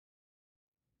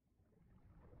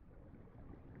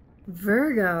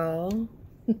Virgo,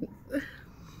 have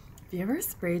you ever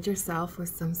sprayed yourself with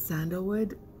some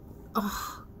sandalwood?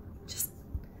 Oh, just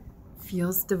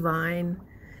feels divine.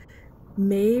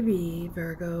 Maybe,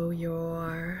 Virgo,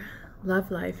 your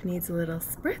love life needs a little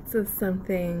spritz of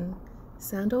something.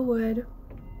 Sandalwood.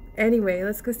 Anyway,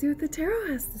 let's go see what the tarot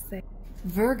has to say.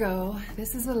 Virgo,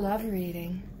 this is a love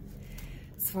reading.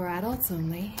 It's for adults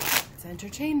only. It's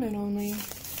entertainment only.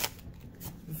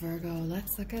 Virgo,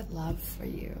 let's look at love for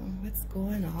you. What's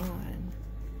going on?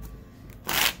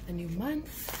 A new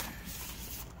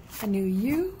month, a new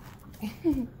you.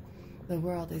 The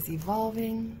world is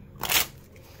evolving.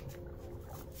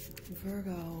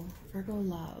 Virgo, Virgo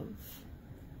love.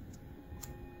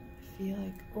 I feel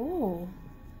like, oh.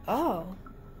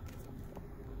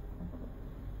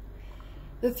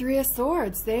 The Three of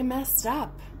Swords, they messed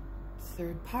up.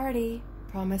 Third party,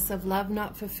 promise of love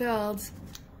not fulfilled.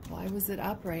 Why was it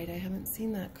upright? I haven't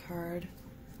seen that card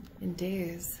in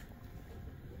days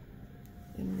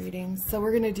in readings. So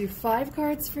we're going to do 5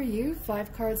 cards for you,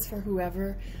 5 cards for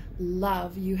whoever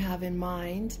love you have in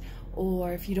mind,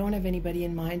 or if you don't have anybody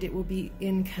in mind, it will be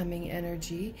incoming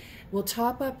energy. We'll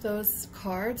top up those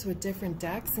cards with different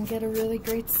decks and get a really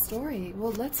great story.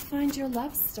 Well, let's find your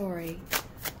love story.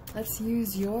 Let's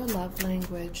use your love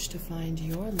language to find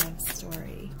your love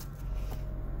story.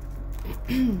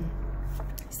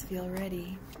 Just feel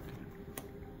ready.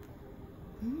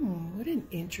 What an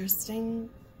interesting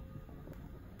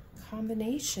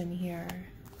combination here.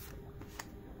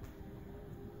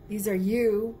 These are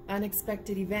you,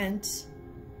 unexpected event,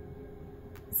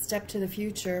 step to the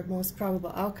future, most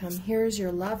probable outcome. Here's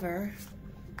your lover.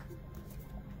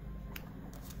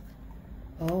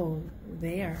 Oh,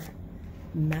 they are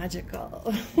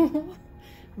magical.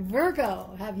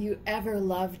 Virgo, have you ever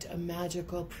loved a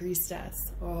magical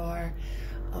priestess or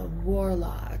a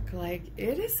warlock? Like,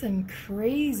 it is some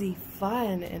crazy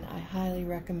fun, and I highly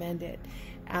recommend it.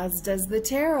 As does the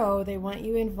tarot. They want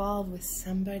you involved with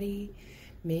somebody,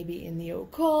 maybe in the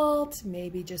occult,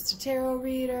 maybe just a tarot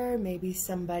reader, maybe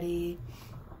somebody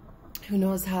who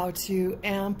knows how to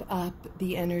amp up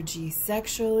the energy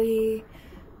sexually.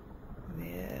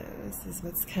 This is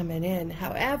what's coming in.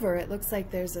 However, it looks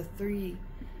like there's a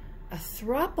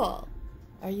throuple.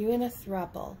 Are you in a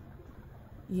throuple?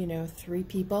 You know, 3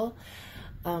 people.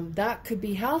 That could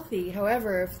be healthy.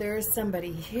 However, if there is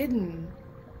somebody hidden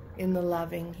in the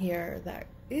loving here, that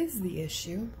is the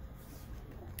issue.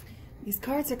 These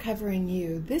cards are covering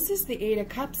you. This is the 8 of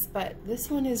Cups, but this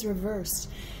one is reversed.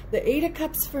 The 8 of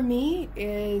Cups for me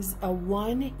is a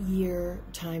 1-year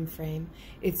time frame.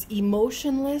 It's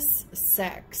emotionless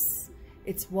sex.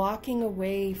 It's walking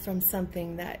away from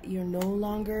something that you're no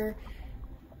longer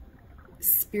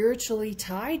spiritually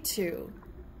tied to.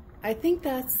 I think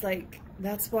that's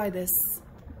why this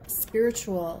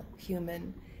spiritual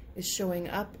human is showing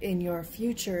up in your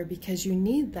future, because you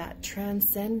need that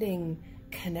transcending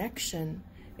connection.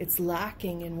 It's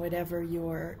lacking in whatever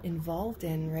you're involved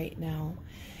in right now.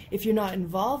 If you're not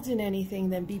involved in anything,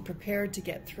 then be prepared to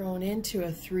get thrown into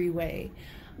a 3-way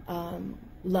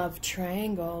love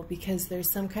triangle, because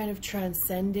there's some kind of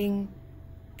transcending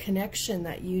connection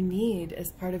that you need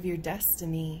as part of your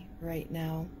destiny right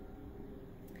now.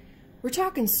 We're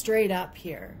talking straight up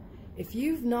here. If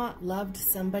you've not loved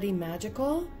somebody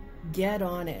magical, get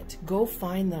on it. Go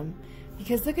find them.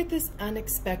 Because look at this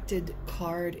unexpected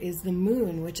card is the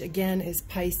Moon, which again is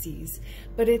Pisces.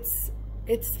 But it's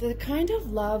the kind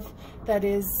of love that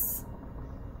is,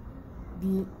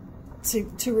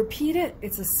 to repeat it,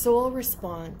 it's a soul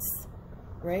response,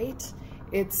 right?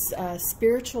 It's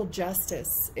spiritual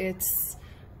justice. It's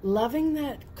loving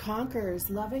that conquers,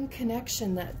 loving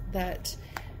connection that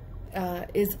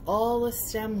is all the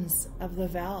stems of the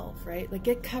valve, right? Like,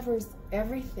 it covers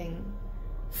everything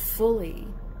fully.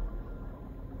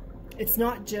 It's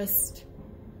not just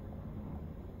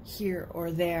here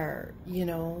or there, you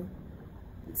know.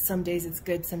 Some days it's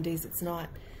good, some days it's not.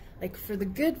 Like, for the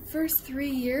good first 3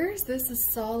 years, this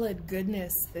is solid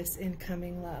goodness, this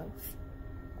incoming love.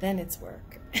 Then it's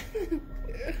work.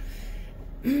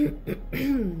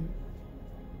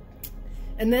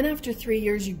 And then after 3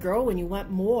 years, you grow and you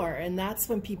want more. And that's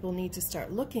when people need to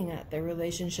start looking at their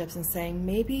relationships and saying,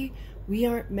 maybe we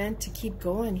aren't meant to keep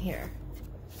going here.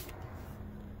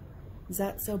 Is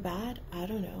that so bad? I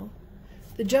don't know.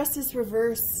 The Justice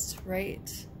reversed, right?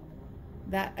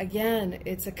 That, again,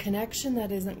 it's a connection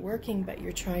that isn't working, but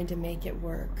you're trying to make it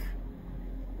work.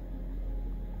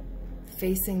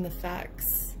 Facing the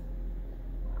facts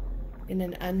in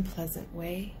an unpleasant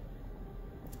way.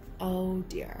 Oh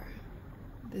dear.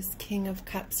 This King of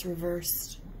Cups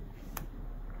reversed.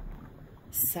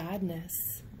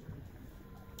 Sadness.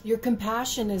 Your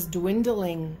compassion is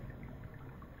dwindling.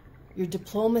 Your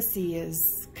diplomacy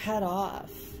is cut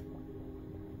off.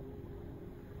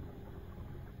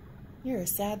 You're a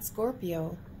sad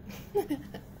Scorpio. The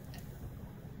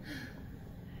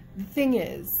thing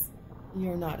is,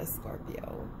 you're not a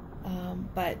Scorpio,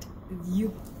 but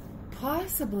you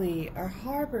possibly are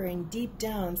harboring deep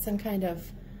down some kind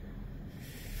of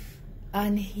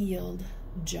unhealed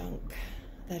junk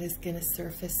that is going to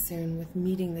surface soon with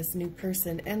meeting this new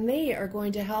person, and they are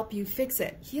going to help you fix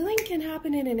it. Healing can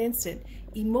happen in an instant.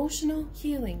 Emotional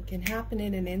healing can happen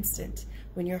in an instant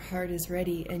when your heart is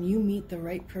ready and you meet the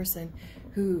right person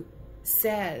who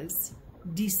says,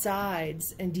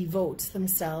 decides, and devotes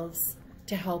themselves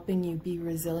to helping you be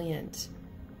resilient.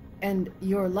 And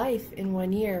your life in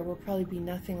 1 year will probably be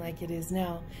nothing like it is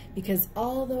now, because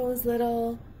all those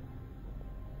little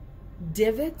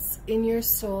divots in your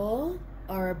soul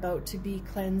are about to be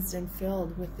cleansed and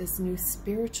filled with this new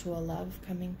spiritual love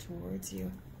coming towards you.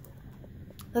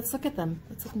 Let's look at them.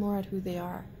 Let's look more at who they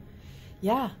are.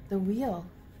 Yeah, the wheel.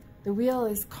 The wheel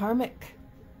is karmic.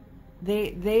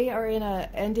 They are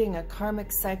ending a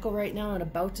karmic cycle right now and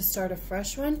about to start a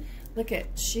fresh one. Look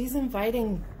at, she's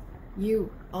inviting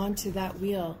you onto that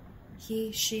wheel.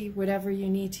 He, she, whatever you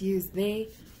need to use. They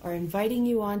are inviting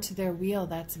you onto their wheel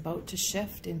that's about to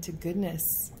shift into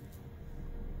goodness.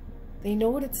 They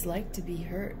know what it's like to be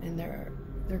hurt, and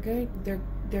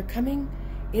they're coming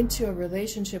into a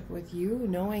relationship with you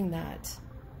knowing that.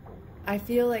 I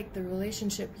feel like the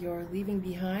relationship you're leaving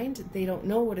behind, they don't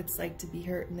know what it's like to be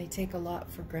hurt, and they take a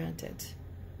lot for granted.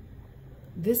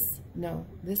 This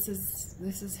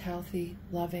is healthy,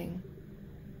 loving,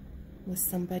 with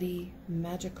somebody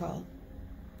magical.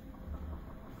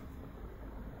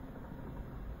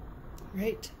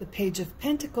 Right? The Page of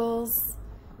Pentacles.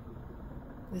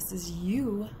 This is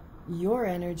you, your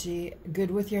energy,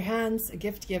 good with your hands, a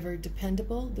gift giver,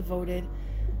 dependable, devoted,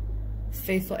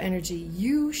 faithful energy.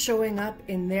 You showing up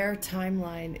in their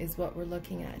timeline is what we're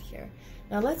looking at here.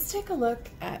 Now let's take a look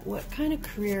at what kind of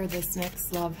career this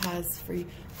next love has for you.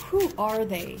 Who are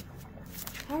they?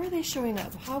 How are they showing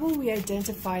up? How will we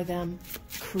identify them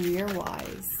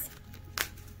career-wise?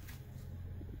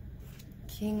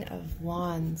 King of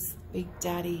Wands, Big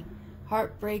Daddy,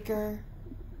 Heartbreaker,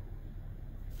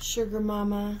 Sugar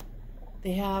Mama.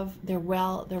 They're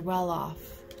well off.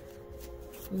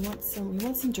 We want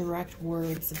some direct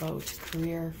words about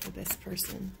career for this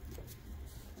person.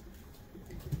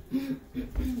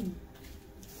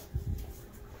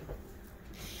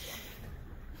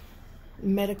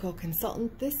 Medical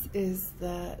consultant. This is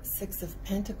the Six of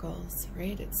Pentacles,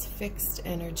 right? It's fixed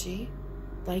energy,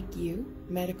 like you.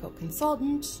 Medical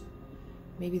consultant.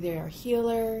 Maybe they are a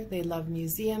healer. They love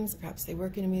museums. Perhaps they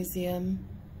work in a museum.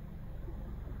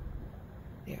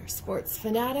 They are a sports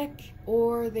fanatic,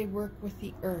 or they work with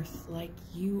the earth, like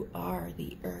you are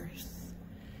the earth.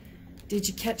 Did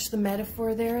you catch the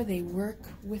metaphor there? They work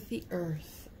with the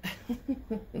earth.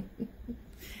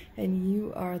 And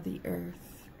you are the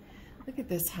earth. Look at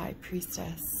this High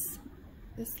Priestess.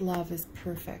 This love is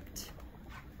perfect.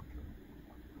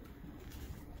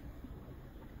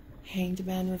 Hanged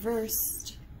Man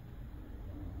reversed.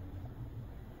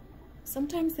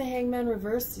 Sometimes the Hangman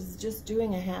reversed is just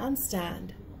doing a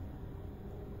handstand.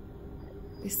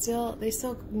 They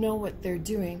still know what they're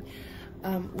doing.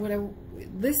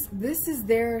 This is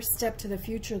their step to the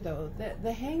future, though.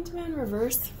 The Hanged Man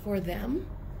reversed for them,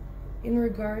 in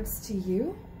regards to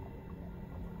you,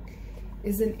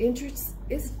 is an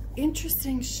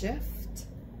interesting shift,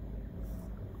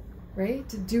 right?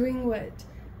 To doing what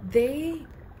they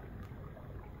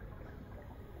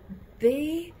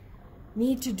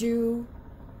need to do.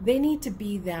 They need to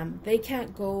be them. They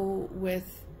can't go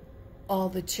with all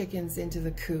the chickens into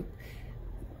the coop.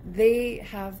 They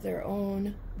have their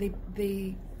own,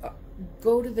 they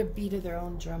go to the beat of their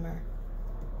own drummer.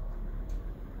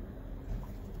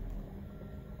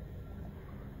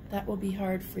 That will be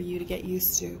hard for you to get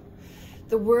used to.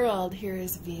 The World, here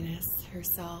is Venus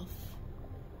herself.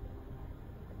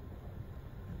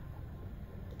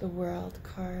 The World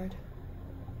card.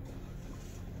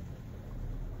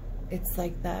 It's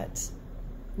like that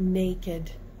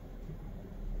naked,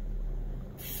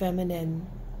 feminine,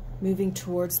 moving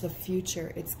towards the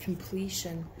future. It's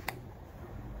completion.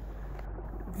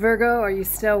 Virgo, are you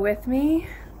still with me?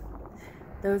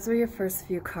 Those were your first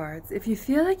few cards. If you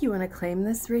feel like you want to claim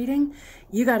this reading,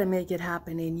 you got to make it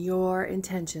happen in your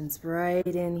intentions right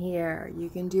in here. You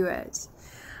can do it.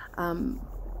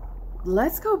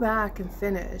 Let's go back and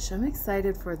finish. I'm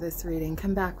excited for this reading.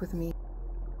 Come back with me.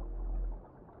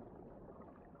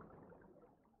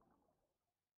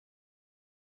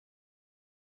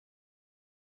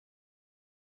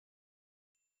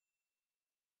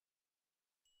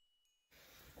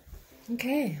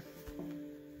 Okay.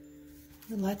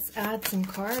 Let's add some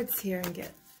cards here and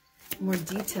get more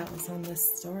details on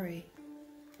this story.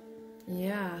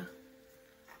 Yeah.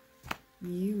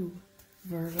 You,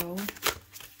 Virgo.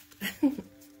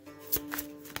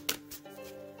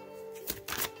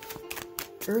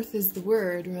 Earth is the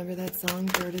word. Remember that song,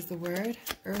 Bird is the word?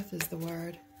 Earth is the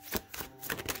word.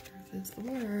 Earth is the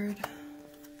word.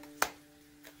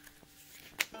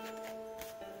 I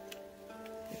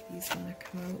think these want to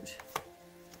come out.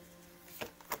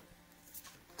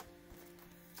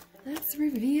 Let's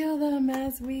reveal them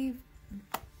as we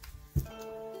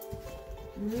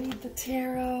read the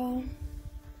tarot.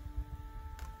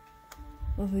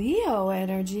 Leo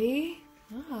energy.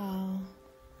 Wow.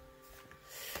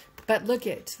 But look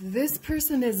it, this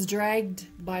person is dragged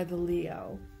by the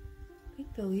Leo. I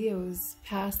think the Leo's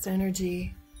past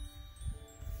energy.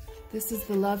 This is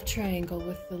the love triangle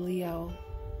with the Leo.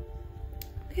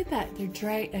 Look at that, they're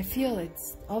dragged. I feel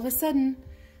it's all of a sudden,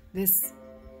 this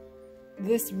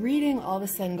reading all of a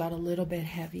sudden got a little bit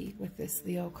heavy with this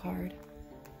Leo card.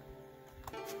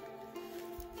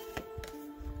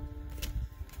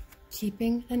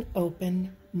 Keeping an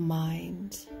open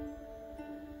mind.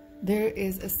 There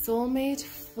is a soulmate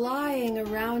flying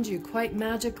around you quite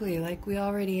magically, like we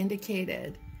already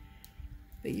indicated.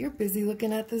 But you're busy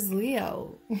looking at this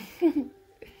Leo.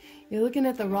 You're looking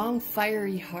at the wrong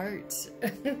fiery heart.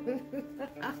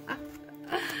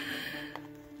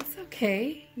 It's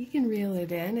okay. You can reel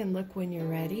it in and look when you're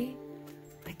ready.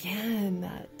 Again,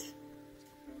 that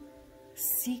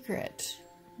secret.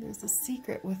 There's a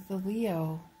secret with the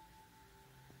Leo.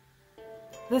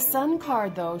 The Sun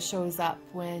card, though, shows up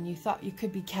when you thought you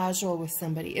could be casual with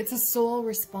somebody. It's a soul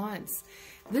response.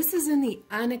 This is in the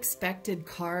unexpected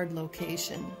card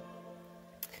location.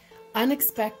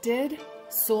 Unexpected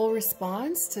soul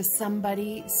response to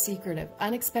somebody secretive.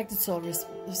 Unexpected soul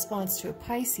response to a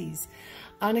Pisces.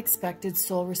 Unexpected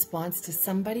soul response to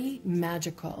somebody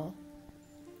magical.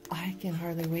 I can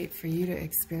hardly wait for you to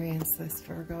experience this,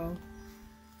 Virgo.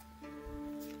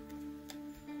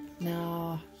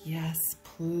 Now, yes,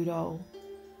 Pluto.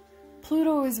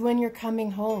 Pluto is when you're coming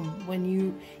home, when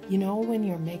you know, when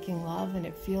you're making love and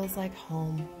it feels like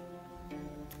home.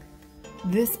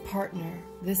 This partner,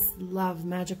 this love,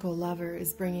 magical lover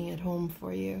is bringing it home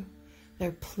for you.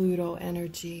 Their Pluto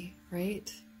energy,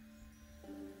 right?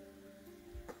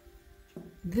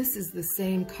 This is the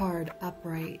same card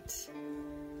upright.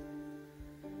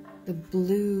 The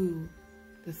blue,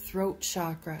 the throat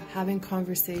chakra, having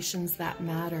conversations that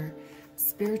matter.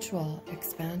 Spiritual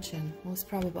expansion, most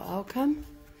probable outcome.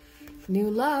 New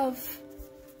love.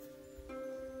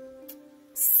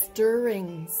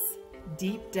 Stirrings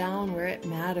deep down where it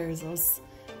matters. Those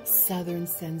southern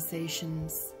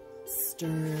sensations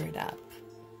stirred up.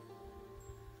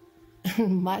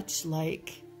 Much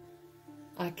like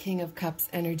a King of Cups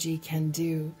energy can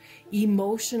do.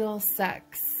 Emotional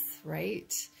sex,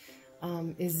 right,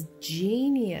 is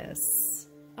genius.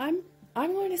 I'm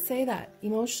going to say that.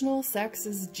 Emotional sex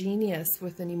is genius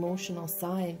with an emotional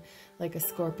sign like a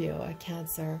Scorpio, a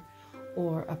Cancer,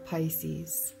 or a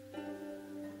Pisces.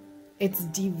 It's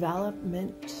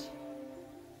development.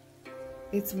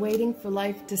 It's waiting for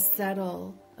life to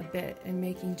settle a bit and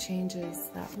making changes.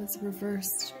 That was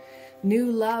reversed.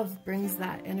 New love brings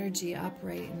that energy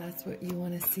upright, and that's what you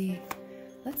want to see.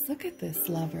 Let's look at this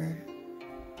lover.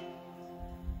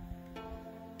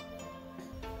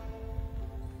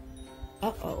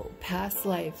 Uh-oh, past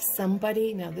life.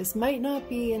 Somebody, now this might not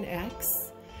be an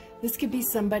ex. This could be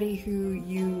somebody who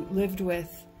you lived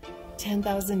with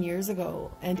 10,000 years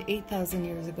ago, and 8,000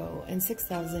 years ago, and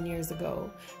 6,000 years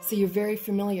ago. So you're very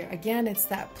familiar. Again, it's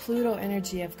that Pluto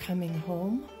energy of coming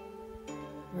home,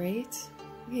 right?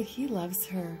 Yeah, he loves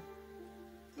her,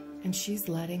 and she's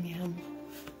letting him.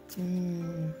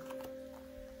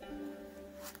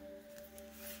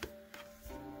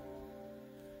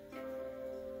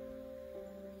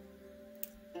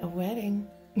 A wedding.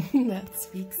 That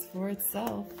speaks for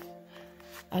itself.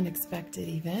 Unexpected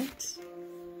event.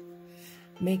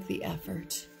 Make the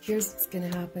effort. Here's what's going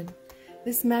to happen.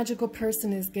 This magical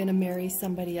person is going to marry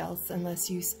somebody else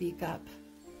unless you speak up.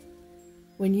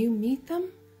 When you meet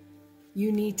them,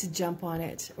 you need to jump on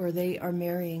it, or they are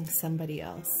marrying somebody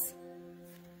else.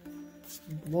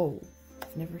 Whoa,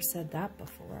 I've never said that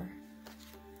before.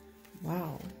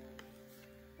 Wow.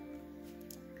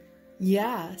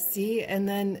 Yeah, see, and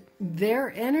then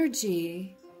their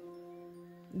energy,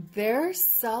 their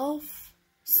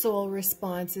soul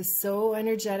response is so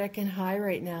energetic and high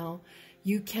right now.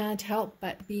 You can't help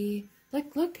but be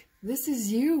like, look, this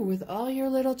is you with all your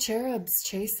little cherubs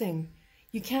chasing.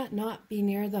 You can't not be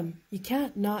near them. You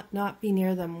can't not be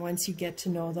near them once you get to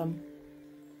know them.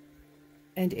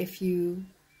 And if you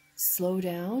slow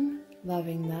down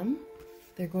loving them,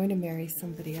 they're going to marry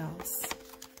somebody else.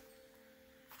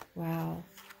 Wow.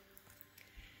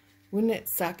 Wouldn't it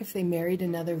suck if they married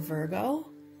another Virgo?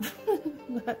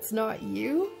 That's not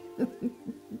you.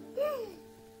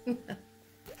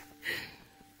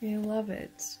 I love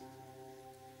it.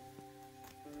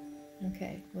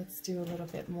 Okay, let's do a little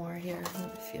bit more here.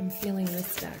 I'm feeling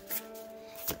this deck.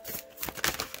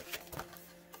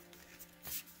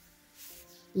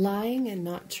 Lying and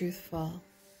not truthful.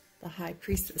 The High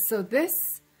Priestess. So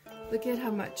this, look at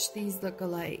how much these look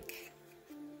alike.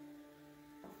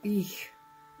 Eek.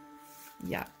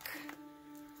 Yuck.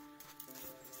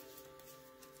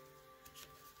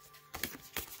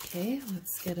 Okay,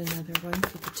 let's get another one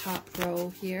for the top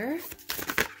row here.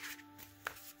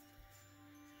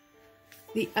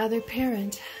 The other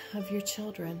parent of your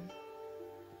children.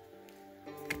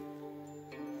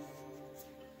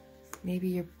 Maybe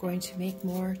you're going to make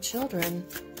more children,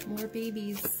 more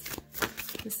babies.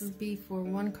 This will be for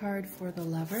one card for the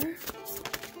lover.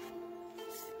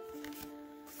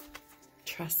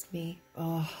 Trust me.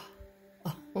 Oh,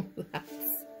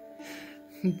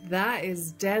 that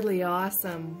is deadly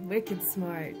awesome. Wicked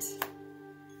smart.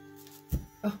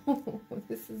 Oh,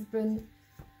 this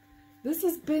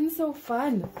has been so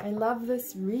fun. I love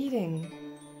this reading.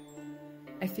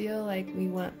 I feel like we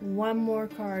want one more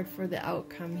card for the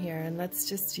outcome here, and let's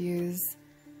just use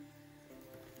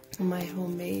my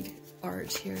homemade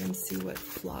art here and see what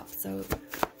flops out.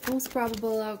 Most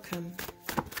probable outcome.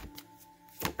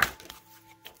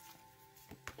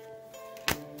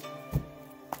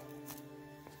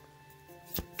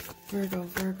 Virgo,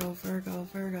 Virgo, Virgo,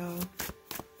 Virgo.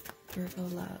 Virgo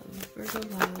love, Virgo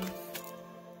love.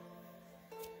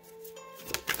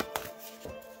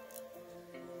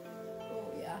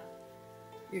 Oh yeah,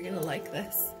 you're gonna like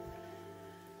this.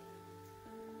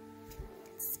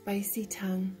 Spicy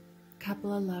tongue,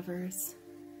 couple of lovers.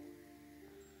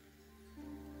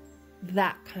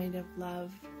 That kind of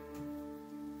love.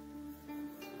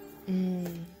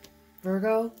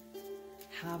 Virgo,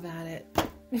 have at it.